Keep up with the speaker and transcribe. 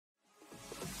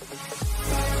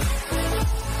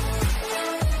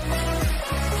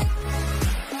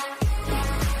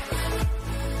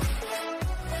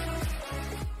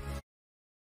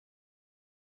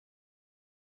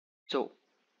So,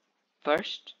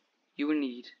 first, you will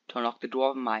need to unlock the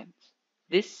Dwarven Mines.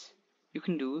 This you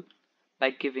can do by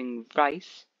giving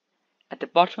Rice at the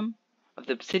bottom of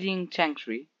the Obsidian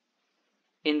Sanctuary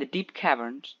in the deep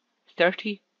caverns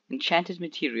 30 enchanted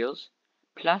materials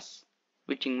plus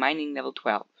reaching mining level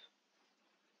 12.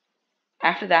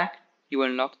 After that, you will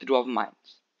unlock the Dwarven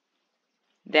Mines.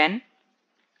 Then,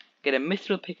 get a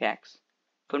mithril pickaxe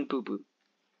from Boo Boo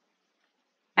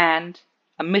and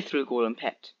a mithril golem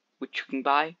pet, which you can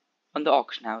buy on the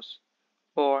auction house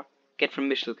or get from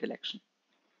Mithril Collection.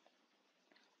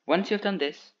 Once you have done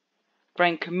this,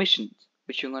 grind commissions,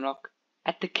 which you can unlock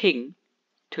at the King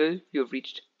till you have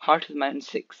reached Heart of the Mountain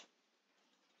 6.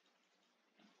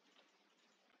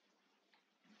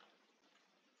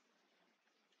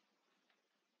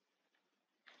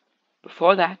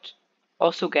 Before that,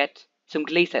 also get some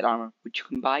glaciate armor, which you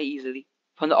can buy easily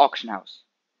from the auction house.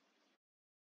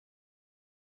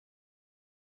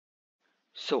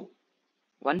 So,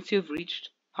 once you have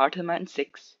reached Heart of the Mountain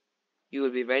 6, you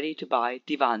will be ready to buy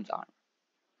Divan's armor.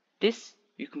 This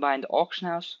you can buy in the auction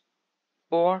house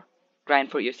or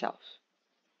grind for it yourself.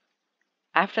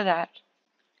 After that,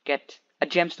 get a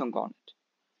gemstone gauntlet,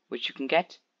 which you can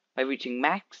get by reaching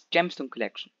max gemstone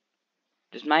collection.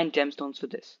 Just mine gemstones for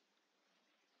this.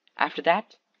 After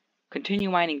that, continue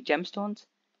mining gemstones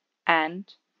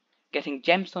and getting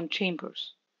gemstone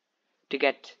chambers to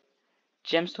get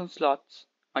gemstone slots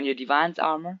on your Divan's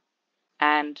armor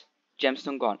and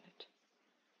gemstone gauntlet.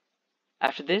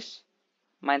 After this,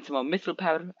 mine some more mithril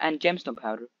powder and gemstone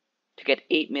powder to get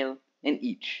 8 mil in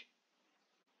each.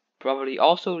 Probably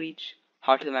also reach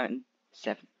Heart of the Mountain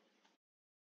 7.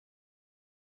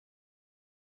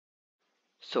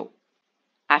 So,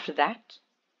 after that,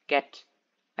 get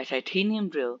a titanium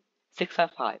drill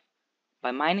 655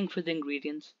 by mining for the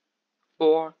ingredients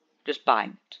or just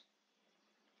buying it.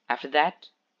 After that,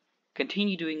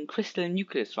 continue doing crystal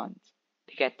nucleus runs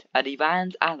to get a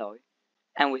Divan's alloy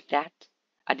and with that,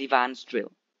 a Divan's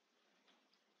drill.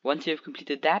 Once you have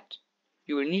completed that,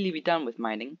 you will nearly be done with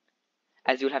mining,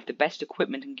 as you will have the best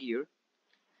equipment and gear.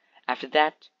 After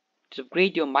that, to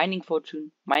upgrade your mining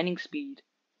fortune, mining speed,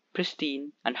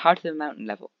 pristine, and Heart of the Mountain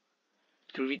level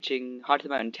through reaching Heart of the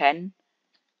Mountain 10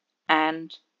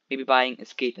 and maybe buying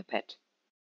Escape a Pet.